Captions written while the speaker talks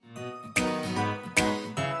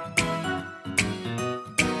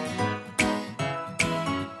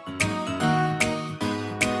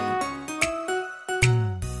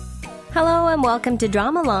and welcome to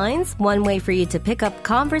Drama Lines, one way for you to pick up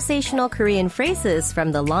conversational Korean phrases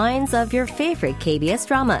from the lines of your favorite KBS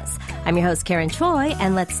dramas. I'm your host, Karen Choi,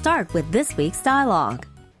 and let's start with this week's dialogue.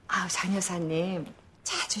 장 여사님,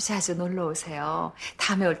 자주 놀러 오세요.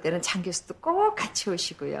 다음에 올 때는 장 교수도 꼭 같이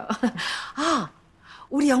오시고요.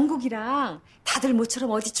 우리 영국이랑 다들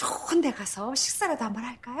모처럼 어디 좋은 데 가서 식사라도 한번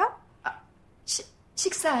할까요?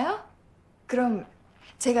 식사요? 그럼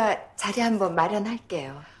제가 자리 한번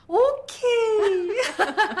마련할게요. 오케이.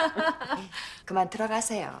 그만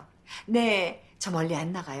들어가세요. 네, 저 멀리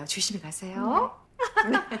안 나가요. 조심히 가세요.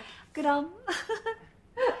 그럼.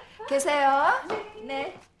 계세요.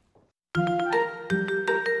 네.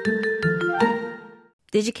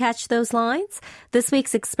 Did you catch those lines? This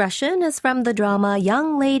week's expression is from the drama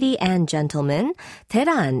Young Lady and Gentleman.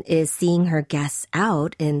 Taeran is seeing her guests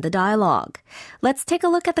out in the dialogue. Let's take a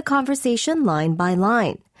look at the conversation line by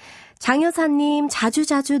line. 장 여사님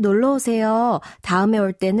자주 놀러 오세요. 다음에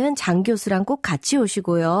올 때는 장 교수랑 꼭 같이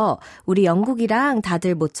오시고요. 우리 영국이랑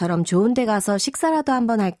다들 모처럼 좋은 데 가서 식사라도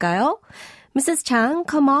한번 할까요? Mrs. Chang,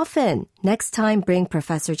 come often. Next time, bring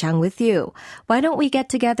Professor Chang with you. Why don't we get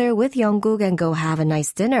together with Youngkook and go have a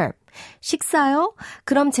nice dinner? 식사요?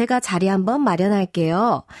 그럼 제가 자리 한번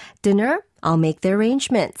마련할게요. Dinner? I'll make the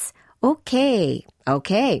arrangements. Okay.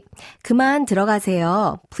 그만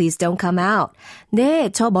들어가세요. Please don't come out. 네,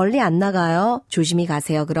 저 멀리 안 나가요. 조심히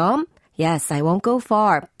가세요, 그럼. Yes, I won't go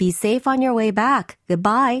far. Be safe on your way back.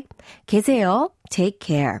 Goodbye. 계세요. Take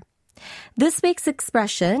care. This week's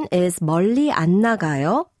expression is 멀리 안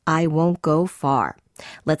나가요. I won't go far.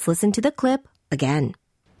 Let's listen to the clip again.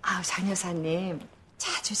 장 여사님,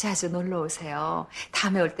 자주 놀러 오세요.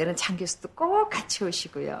 다음에 올 때는 장 교수도 꼭 같이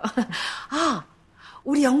오시고요.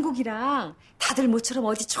 우리 영국이랑 다들 모처럼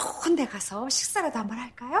어디 좋은 데 가서 식사라도 한번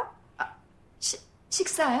할까요?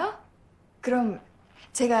 식사요? 그럼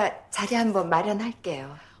제가 자리 한번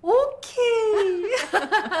마련할게요. 오케이.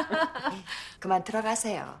 그만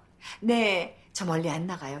들어가세요. 네, 저 멀리 안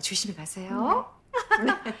나가요. 조심히 가세요.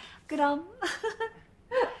 그럼.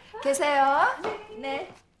 계세요.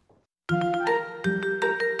 네.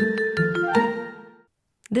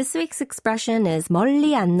 This week's expression is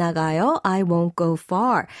멀리 안 나가요. I won't go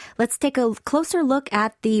far. Let's take a closer look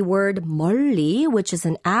at the word 멀리, which is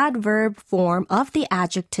an adverb form of the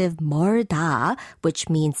adjective 멀다, which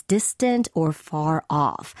means distant or far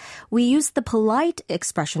off. We use the polite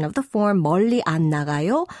expression of the form 멀리 안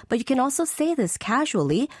나가요, but you can also say this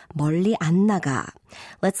casually, 멀리 안 나가.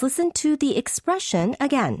 Let's listen to the expression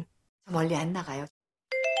again. 멀리 안 나가요.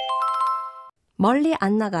 멀리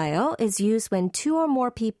안 나가요 is used when two or more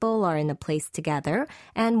people are in a place together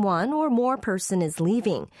and one or more person is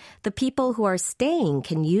leaving. The people who are staying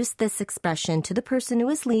can use this expression to the person who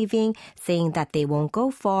is leaving, saying that they won't go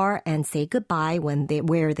far and say goodbye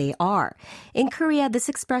where they are. In Korea, this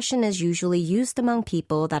expression is usually used among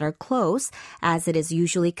people that are close, as it is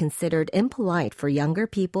usually considered impolite for younger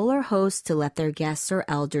people or hosts to let their guests or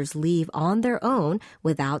elders leave on their own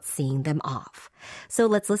without seeing them off. So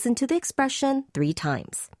let's listen to the expression 3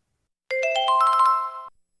 times.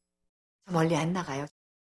 멀리 안 나가요.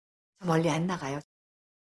 멀리 안 나가요.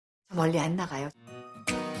 멀리 안 나가요.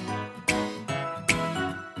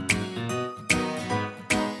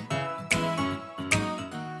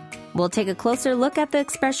 We'll take a closer look at the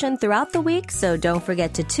expression throughout the week, so don't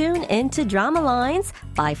forget to tune into Drama Lines.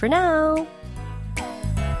 Bye for now.